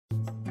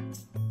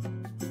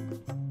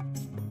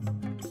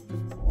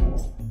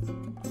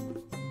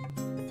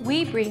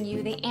we bring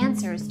you the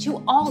answers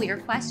to all your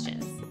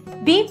questions.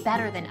 Be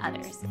better than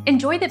others.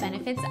 Enjoy the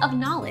benefits of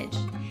knowledge.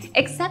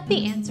 Accept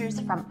the answers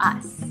from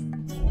us.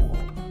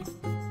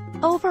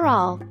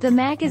 Overall, the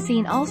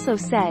magazine also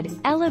said,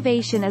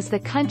 Elevation is the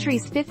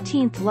country's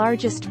 15th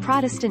largest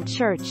Protestant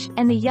church,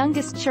 and the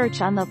youngest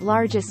church on the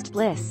largest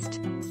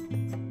list.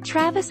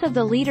 Travis of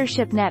the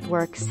Leadership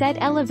Network said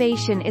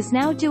Elevation is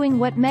now doing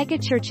what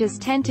megachurches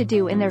tend to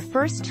do in their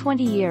first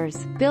 20 years,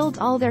 build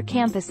all their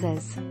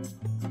campuses.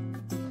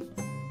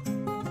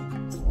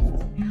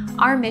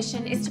 Our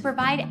mission is to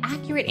provide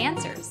accurate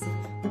answers.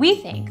 We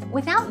think,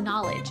 without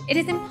knowledge, it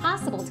is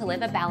impossible to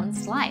live a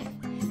balanced life.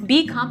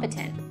 Be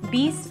competent.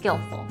 Be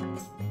skillful.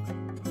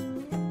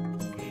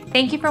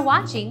 Thank you for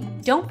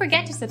watching. Don't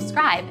forget to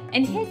subscribe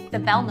and hit the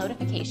bell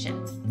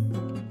notification.